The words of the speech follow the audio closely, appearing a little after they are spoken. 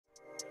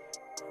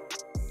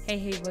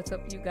Hey, what's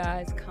up, you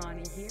guys?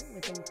 Connie here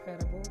with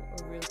Incredible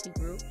Realty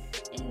Group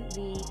in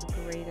the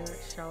greater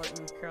Charlotte,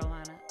 North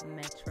Carolina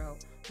metro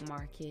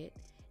market.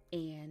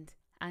 And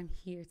I'm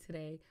here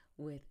today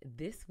with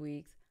this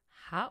week's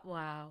Hot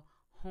Wow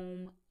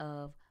Home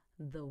of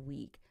the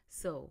Week.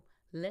 So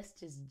let's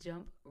just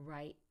jump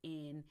right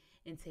in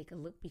and take a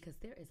look because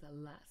there is a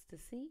lot to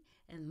see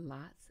and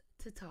lots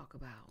to talk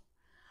about.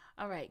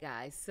 All right,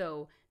 guys.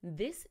 So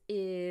this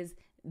is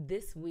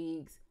this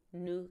week's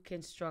new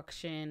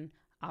construction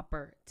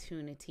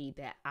opportunity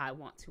that I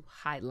want to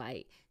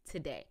highlight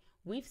today.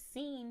 We've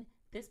seen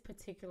this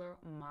particular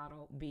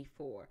model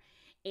before,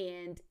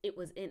 and it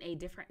was in a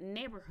different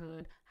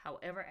neighborhood.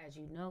 However, as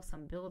you know,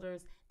 some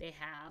builders, they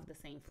have the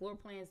same floor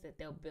plans that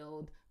they'll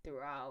build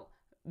throughout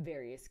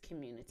various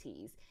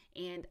communities.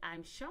 And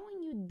I'm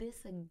showing you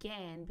this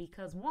again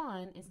because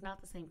one, it's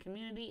not the same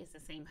community, it's the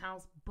same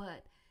house,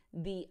 but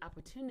the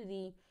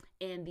opportunity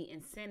and the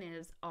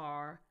incentives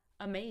are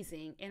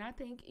amazing, and I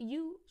think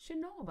you should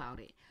know about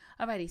it.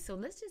 Alrighty, so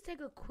let's just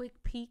take a quick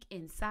peek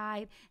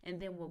inside,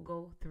 and then we'll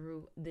go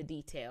through the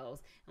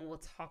details, and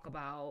we'll talk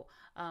about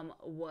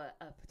what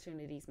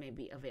opportunities may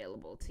be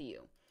available to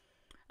you.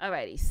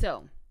 Alrighty,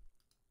 so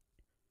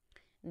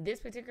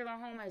this particular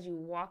home, as you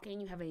walk in,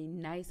 you have a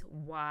nice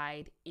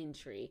wide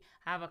entry.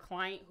 I have a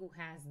client who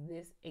has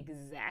this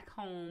exact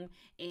home,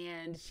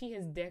 and she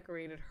has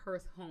decorated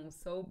her home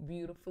so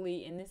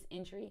beautifully, and this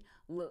entry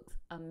looks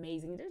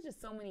amazing. There's just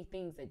so many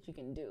things that you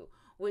can do,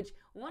 which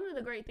one of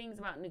the great things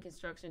about new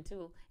construction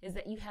too is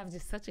that you have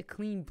just such a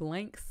clean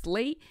blank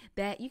slate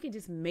that you can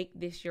just make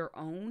this your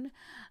own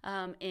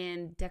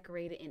and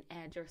decorate it and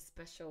add your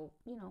special,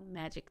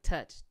 magic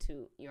touch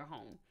to your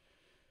home.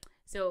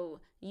 So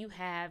you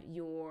have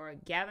your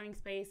gathering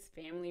space,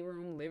 family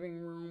room,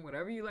 living room,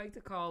 whatever you like to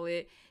call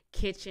it,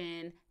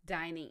 kitchen,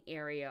 dining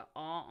area,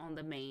 all on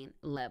the main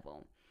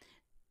level.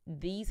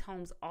 These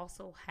homes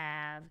also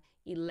have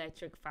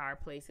electric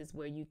fireplaces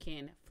where you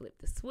can flip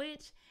the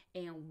switch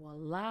and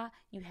voila,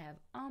 you have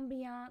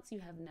ambiance, you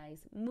have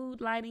nice mood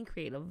lighting,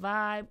 create a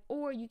vibe,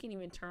 or you can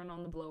even turn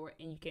on the blower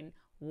and you can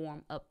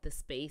warm up the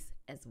space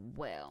as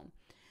well.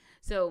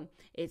 So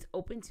it's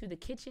open to the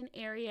kitchen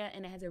area,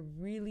 and it has a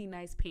really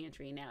nice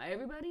pantry. Now,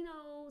 everybody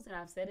knows, and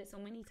I've said it so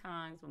many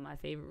times, but my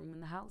favorite room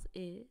in the house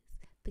is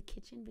the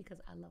kitchen because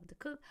I love to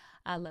cook,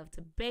 I love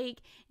to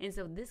bake, and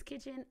so this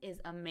kitchen is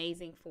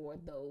amazing for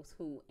those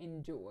who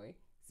enjoy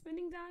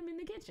spending time in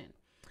the kitchen.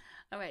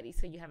 Alrighty,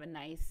 so you have a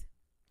nice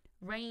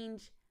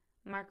range,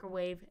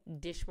 microwave,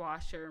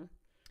 dishwasher,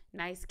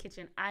 nice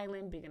kitchen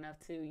island, big enough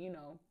to,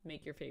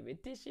 make your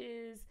favorite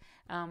dishes,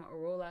 or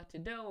roll out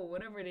your dough, or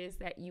whatever it is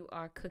that you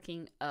are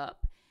cooking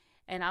up.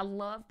 And I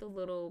love the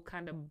little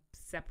kind of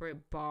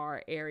separate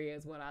bar area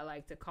is what I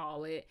like to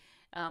call it,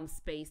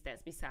 space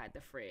that's beside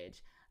the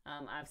fridge.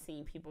 I've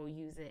seen people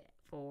use it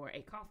for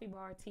a coffee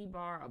bar, tea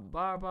bar, a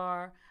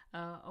bar,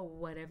 or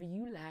whatever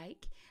you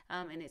like.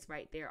 And it's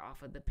right there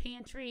off of the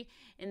pantry.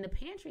 And the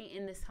pantry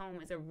in this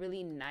home is a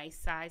really nice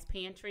size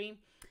pantry.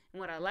 And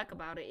what I like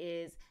about it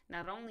is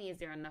not only is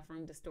there enough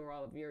room to store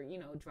all of your,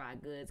 dry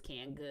goods,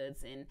 canned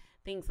goods, and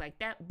things like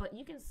that, but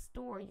you can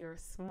store your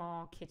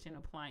small kitchen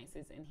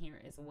appliances in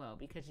here as well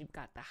because you've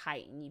got the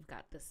height and you've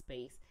got the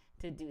space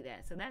to do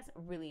that. So that's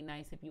really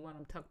nice if you want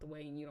them tucked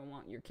away and you don't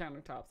want your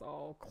countertops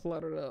all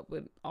cluttered up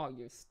with all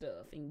your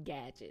stuff and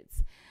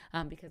gadgets,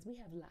 because we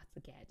have lots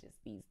of gadgets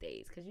these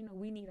days because,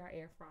 we need our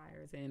air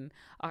fryers and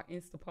our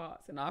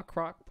Instapots and our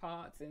crock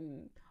pots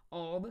and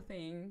all the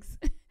things.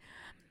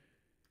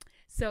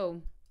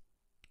 So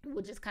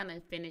we'll just kind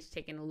of finish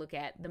taking a look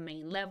at the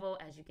main level.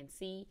 As you can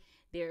see,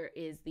 there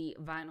is the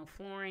vinyl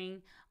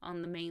flooring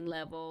on the main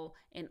level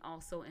and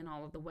also in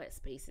all of the wet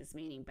spaces,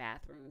 meaning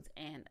bathrooms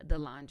and the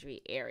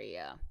laundry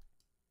area.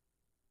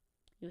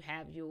 You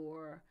have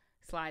your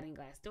sliding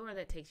glass door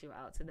that takes you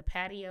out to the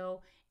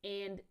patio.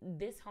 And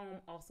this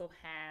home also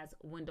has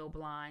window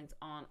blinds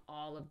on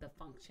all of the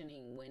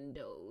functioning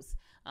windows.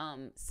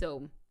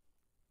 So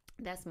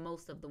that's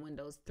most of the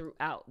windows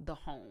throughout the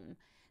home.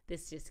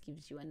 This just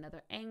gives you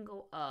another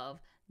angle of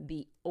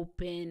the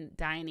open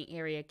dining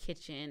area,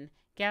 kitchen,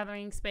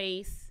 gathering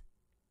space,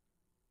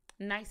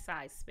 nice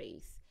size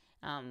space.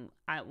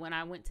 When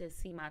I went to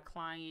see my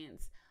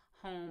client's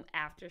home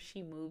after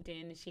she moved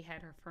in and she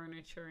had her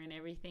furniture and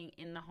everything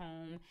in the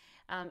home,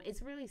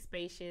 it's really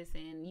spacious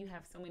and you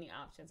have so many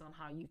options on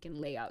how you can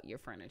lay out your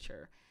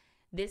furniture.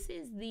 This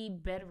is the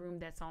bedroom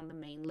that's on the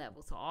main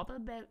level. So all the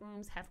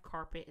bedrooms have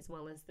carpet as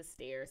well as the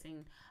stairs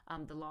and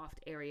the loft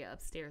area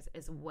upstairs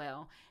as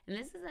well. And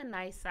this is a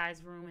nice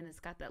size room, and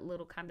it's got that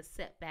little kind of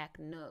setback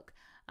nook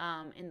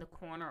in the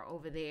corner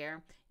over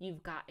there.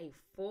 You've got a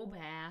full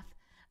bath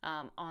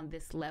on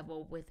this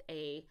level with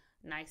a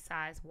nice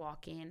size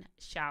walk-in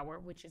shower,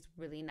 which is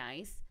really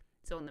nice.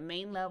 So on the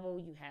main level,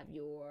 you have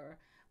your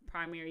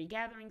primary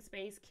gathering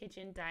space,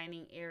 kitchen,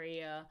 dining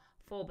area,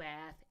 full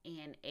bath,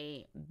 and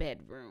a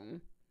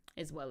bedroom.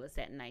 as well as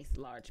that nice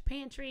large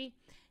pantry.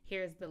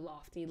 Here's the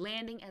lofty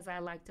landing, as I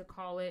like to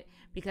call it,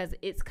 because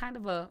it's kind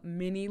of a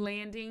mini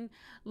landing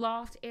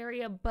loft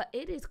area, but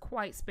it is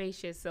quite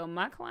spacious. So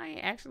my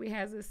client actually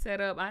has this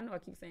set up. I know I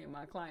keep saying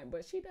my client,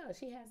 but she does.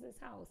 She has this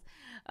house,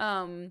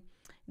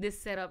 this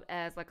set up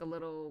as like a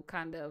little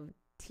kind of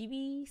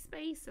TV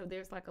space. So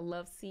there's like a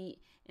love seat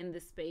in the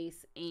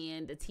space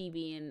and a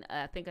TV and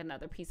I think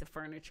another piece of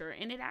furniture.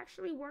 And it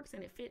actually works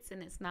and it fits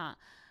and it's not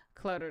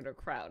cluttered or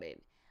crowded.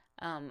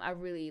 I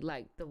really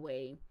like the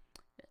way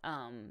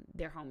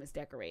their home is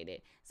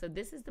decorated. So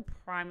this is the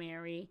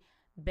primary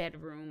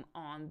bedroom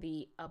on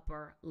the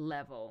upper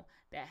level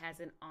that has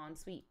an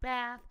ensuite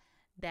bath,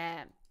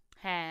 that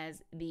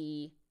has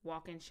the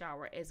walk-in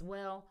shower as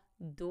well,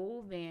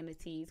 dual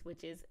vanities,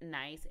 which is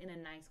nice, and a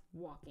nice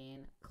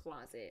walk-in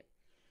closet.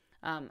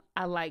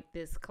 I like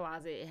this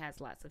closet. It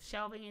has lots of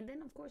shelving, and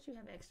then of course you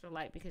have extra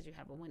light because you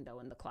have a window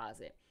in the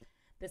closet.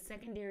 The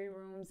secondary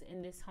rooms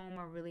in this home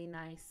are really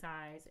nice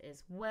size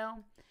as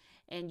well.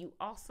 And you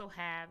also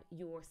have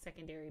your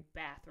secondary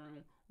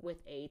bathroom with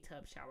a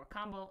tub shower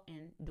combo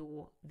and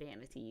dual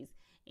vanities.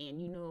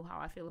 And you know how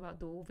I feel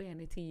about dual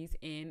vanities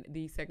in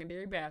the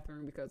secondary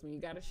bathroom, because when you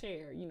got to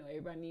share, you know,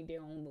 everybody need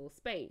their own little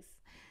space.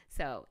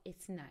 So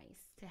it's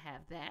nice to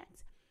have that.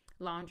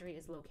 Laundry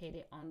is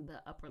located on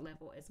the upper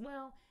level as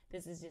well.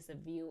 This is just a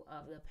view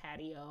of the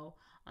patio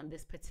on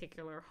this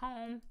particular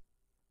home.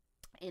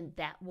 And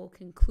that will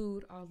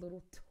conclude our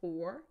little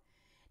tour.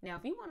 Now,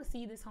 if you want to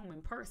see this home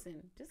in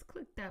person, just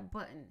click that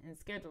button and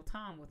schedule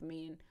time with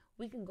me, and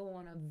we can go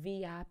on a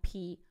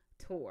VIP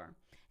tour.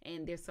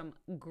 And there's some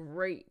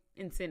great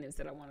incentives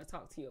that I want to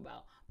talk to you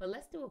about. But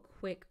let's do a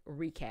quick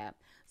recap.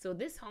 So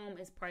this home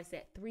is priced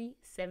at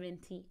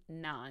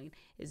 $379.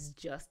 It's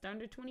just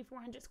under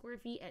 2,400 square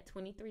feet at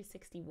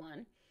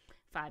 2,361.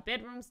 5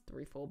 bedrooms,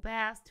 3 full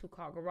baths,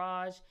 2-car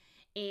garage.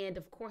 And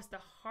of course, the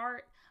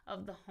heart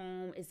of the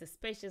home is the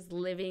spacious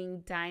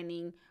living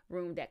dining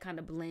room that kind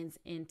of blends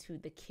into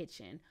the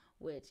kitchen,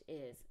 which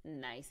is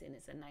nice, and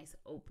it's a nice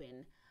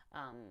open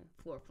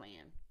floor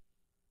plan.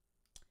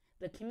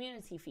 The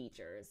community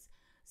features.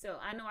 So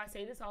I know I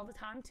say this all the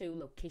time too,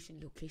 location,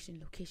 location,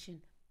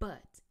 location,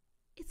 but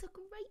it's a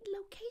great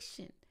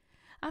location.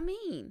 I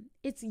mean,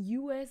 it's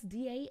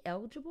USDA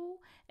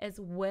eligible as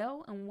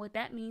well. And what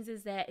that means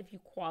is that if you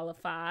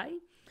qualify,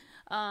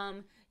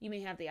 you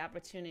may have the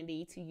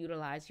opportunity to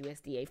utilize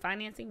USDA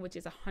financing, which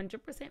is 100%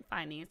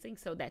 financing.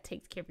 So that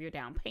takes care of your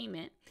down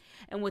payment.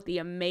 And with the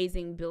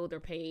amazing builder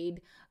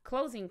paid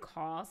closing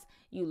costs,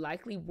 you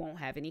likely won't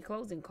have any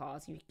closing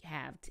costs. You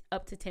have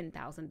up to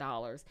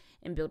 $10,000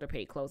 in builder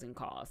paid closing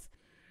costs.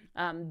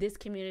 This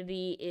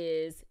community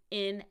is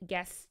in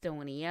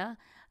Gastonia.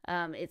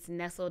 It's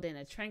nestled in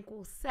a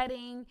tranquil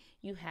setting.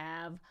 You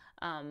have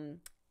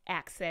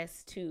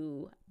access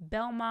to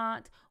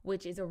Belmont,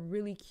 which is a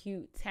really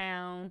cute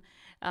town.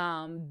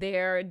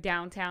 Their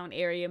downtown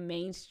area,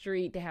 Main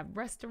Street, they have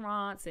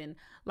restaurants and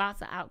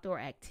lots of outdoor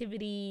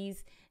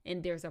activities.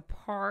 And there's a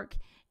park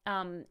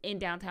in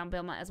downtown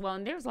Belmont as well.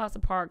 And there's lots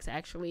of parks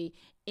actually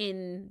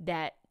in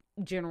that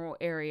general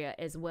area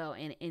as well,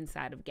 and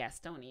inside of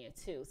Gastonia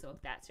too. So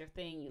if that's your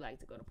thing, you like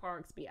to go to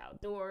parks, be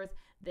outdoors,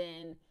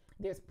 then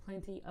there's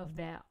plenty of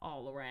that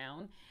all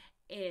around.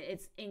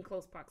 It's in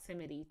close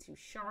proximity to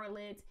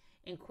Charlotte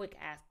and quick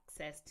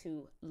access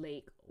to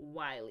Lake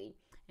Wylie.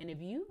 And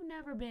if you've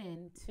never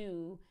been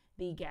to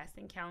the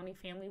Gaston County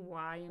Family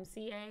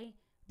YMCA,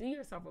 do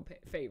yourself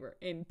a favor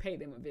and pay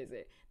them a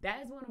visit.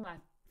 That is one of my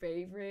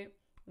favorite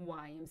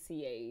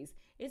YMCAs.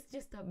 It's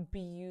just a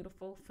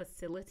beautiful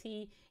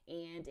facility,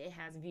 and it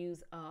has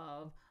views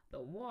of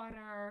the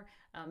water.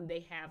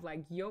 They have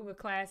like yoga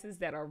classes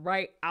that are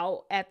right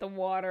out at the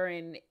water,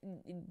 and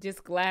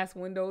just glass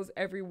windows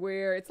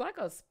everywhere. It's like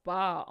a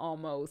spa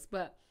almost,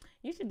 but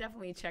you should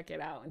definitely check it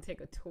out and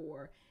take a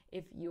tour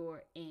if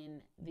you're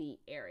in the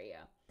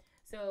area.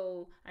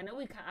 So I know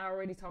I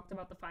already talked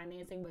about the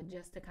financing, but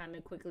just to kind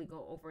of quickly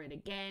go over it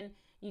again,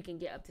 you can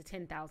get up to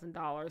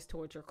 $10,000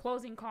 towards your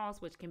closing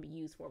costs, which can be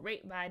used for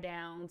rate buy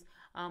downs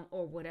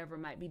or whatever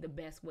might be the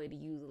best way to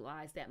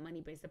utilize that money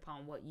based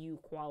upon what you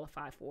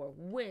qualify for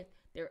with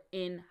their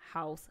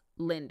in-house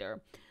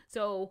lender.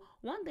 So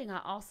one thing I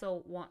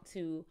also want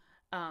to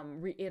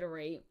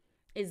reiterate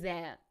is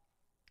that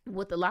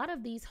with a lot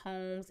of these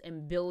homes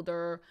and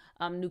builder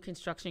new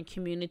construction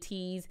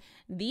communities,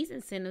 these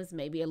incentives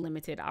may be a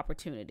limited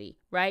opportunity,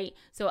 right?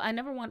 So I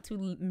never want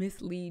to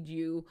mislead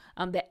you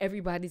that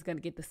everybody's going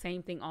to get the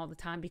same thing all the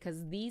time,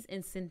 because these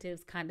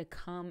incentives kind of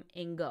come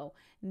and go.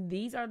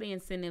 These are the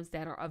incentives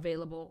that are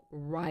available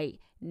right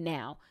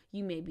now.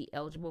 You may be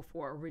eligible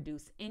for a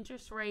reduced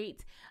interest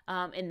rate,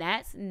 and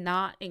that's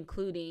not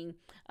including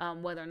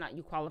whether or not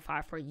you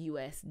qualify for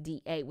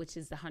USDA, which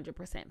is the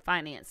 100%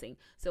 financing.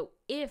 So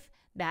if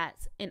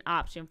that's an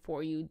option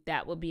for you,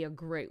 that would be a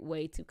great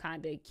way to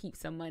kind of keep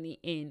some money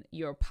in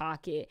your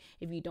pocket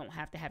if you don't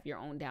have to have your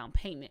own down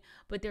payment.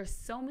 But there's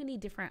so many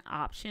different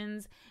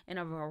options and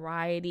a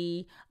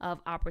variety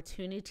of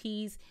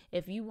opportunities.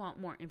 If you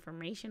want more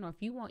information, or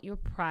if you want your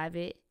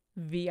private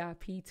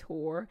VIP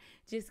tour,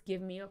 just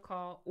give me a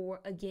call,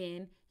 or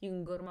again, you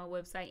can go to my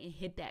website and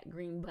hit that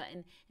green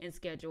button and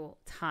schedule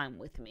time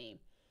with me.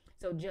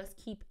 So just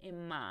keep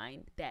in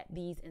mind that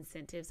these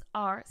incentives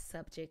are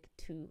subject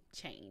to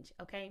change,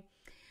 okay?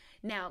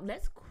 Now,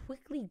 let's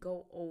quickly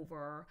go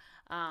over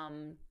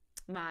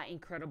my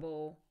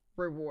incredible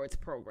rewards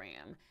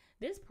program.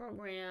 This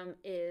program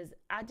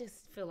I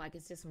just feel like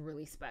it's just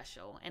really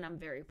special, and I'm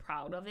very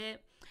proud of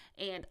it.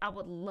 And I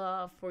would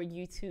love for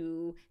you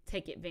to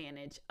take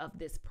advantage of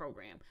this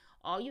program.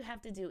 All you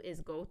have to do is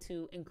go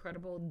to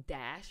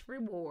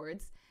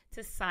Incredible-Rewards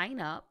to sign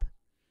up.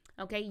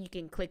 Okay, you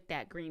can click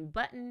that green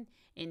button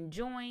and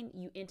join.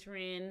 You enter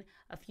in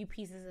a few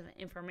pieces of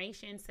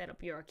information, set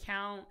up your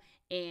account,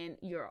 and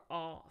you're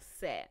all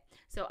set.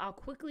 So I'll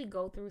quickly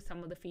go through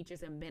some of the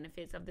features and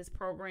benefits of this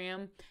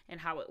program and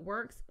how it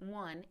works.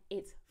 One,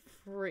 it's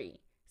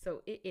free.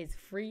 So it is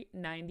free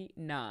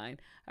 99.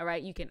 All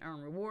right, you can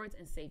earn rewards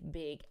and save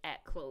big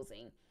at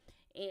closing.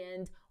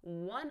 And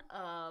one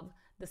of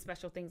the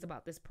special things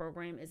about this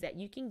program is that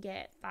you can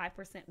get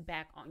 5%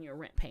 back on your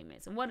rent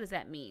payments. And what does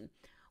that mean?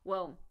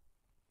 Well,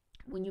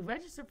 when you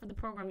register for the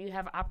program, you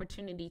have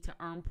opportunity to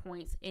earn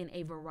points in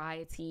a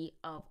variety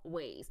of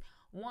ways.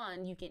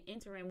 One, you can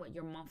enter in what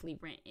your monthly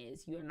rent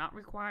is. You are not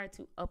required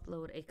to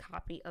upload a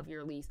copy of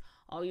your lease.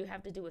 All you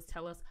have to do is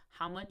tell us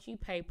how much you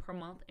pay per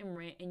month in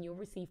rent, and you'll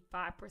receive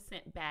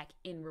 5% back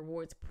in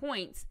rewards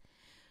points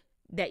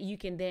that you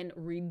can then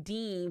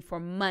redeem for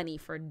money,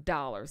 for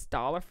dollars,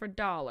 dollar for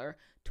dollar,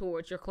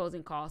 towards your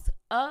closing costs,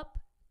 up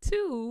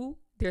to,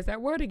 there's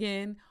that word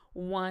again,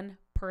 1%.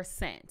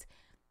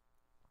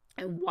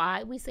 And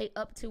why we say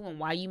up to, and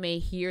why you may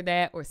hear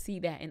that or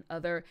see that in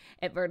other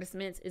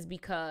advertisements, is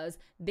because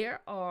there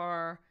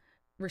are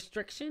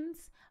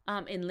restrictions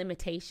and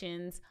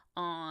limitations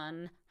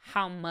on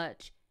how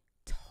much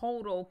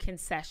total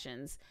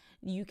concessions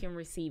you can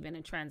receive in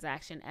a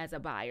transaction as a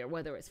buyer,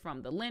 whether it's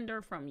from the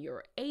lender, from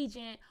your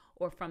agent,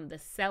 or from the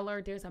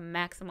seller. There's a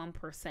maximum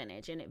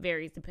percentage, and it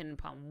varies depending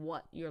upon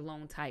what your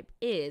loan type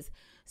is.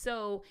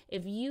 So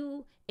if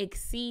you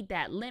exceed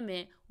that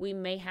limit, we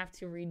may have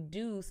to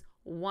reduce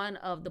one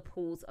of the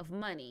pools of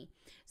money.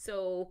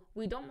 So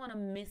we don't want to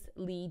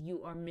mislead you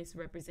or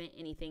misrepresent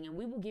anything, and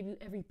we will give you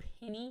every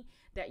penny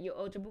that you're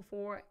eligible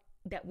for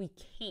that we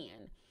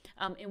can.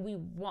 And we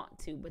want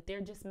to, but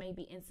there just may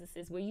be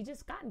instances where you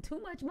just gotten too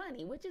much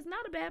money, which is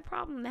not a bad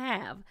problem to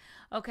have.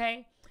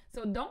 Okay,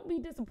 so don't be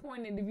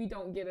disappointed if you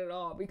don't get it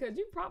all, because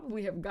you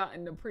probably have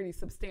gotten a pretty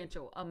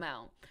substantial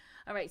amount.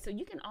 All right, so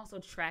you can also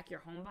track your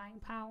home buying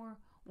power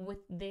with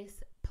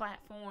this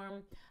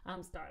platform.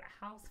 Start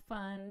a house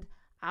fund,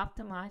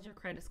 optimize your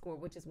credit score,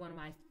 which is one of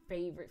my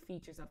favorite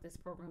features of this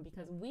program,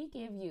 because we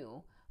give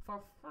you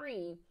for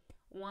free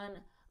one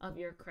of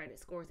your credit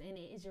scores, and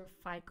it is your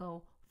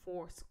FICO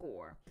 4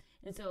 score.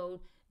 And so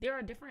there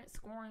are different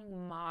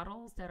scoring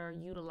models that are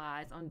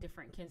utilized on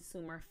different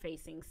consumer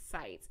facing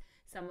sites.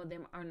 Some of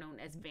them are known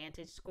as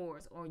Vantage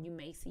scores, or you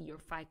may see your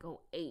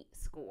FICO 8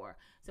 score.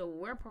 So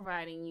we're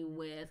providing you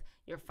with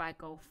your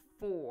FICO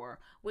 4,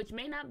 which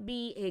may not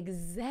be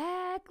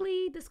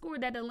exactly the score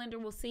that the lender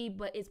will see,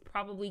 but it's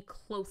probably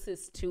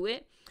closest to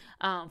it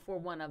for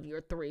one of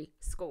your 3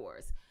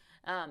 scores.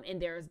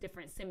 And there's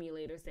different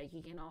simulators that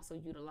you can also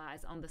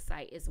utilize on the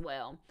site as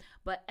well.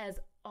 But as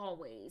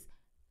always,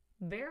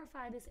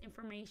 verify this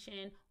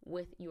information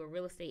with your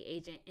real estate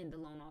agent and the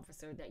loan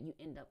officer that you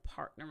end up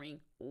partnering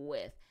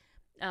with.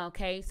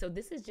 Okay, so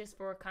this is just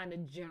for kind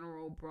of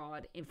general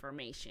broad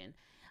information.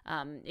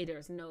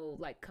 There's no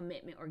like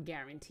commitment or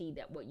guarantee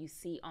that what you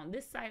see on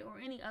this site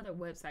or any other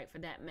website for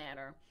that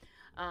matter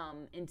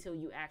until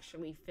you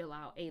actually fill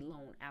out a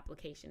loan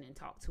application and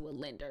talk to a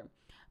lender.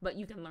 But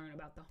you can learn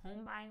about the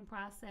home buying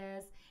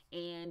process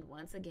and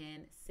once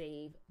again,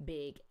 save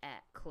big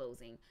at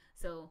closing.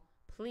 So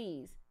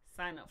please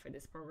sign up for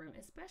this program,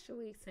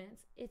 especially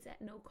since it's at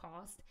no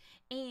cost.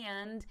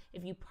 And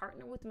if you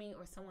partner with me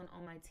or someone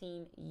on my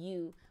team,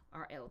 you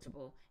are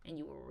eligible and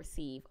you will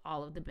receive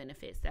all of the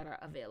benefits that are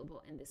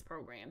available in this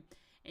program.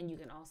 And you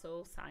can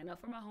also sign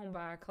up for my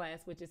homebuyer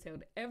class, which is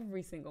held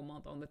every single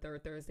month on the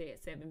third Thursday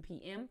at 7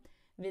 p.m.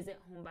 Visit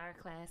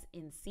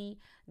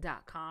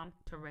homebuyerclassinc.com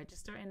to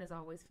register. And as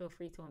always, feel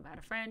free to invite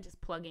a friend. Just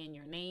plug in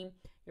your name,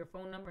 your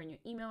phone number, and your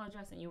email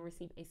address, and you'll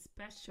receive a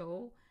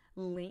special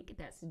link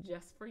that's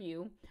just for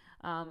you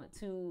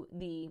to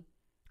the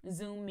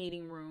Zoom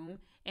meeting room.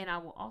 And I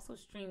will also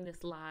stream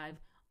this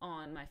live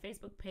on my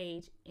Facebook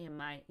page and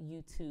my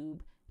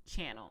YouTube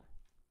channel.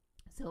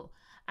 So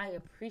I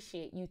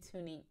appreciate you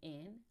tuning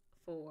in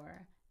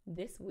for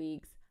this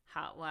week's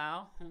Hot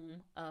Wow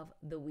Home of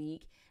the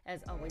Week.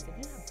 As always, if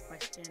you have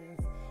questions,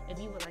 if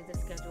you would like to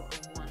schedule a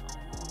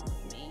one-on-one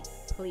with me,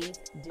 please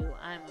do.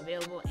 I'm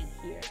available and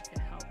here to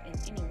help in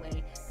any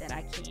way that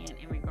I can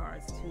in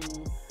regards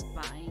to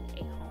buying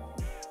a home.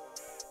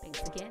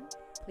 Thanks again.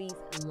 Please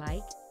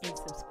like and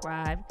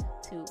subscribe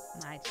to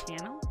my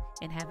channel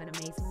and have an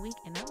amazing week.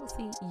 And I will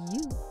see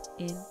you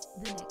in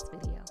the next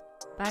video.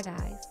 Bye,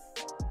 guys.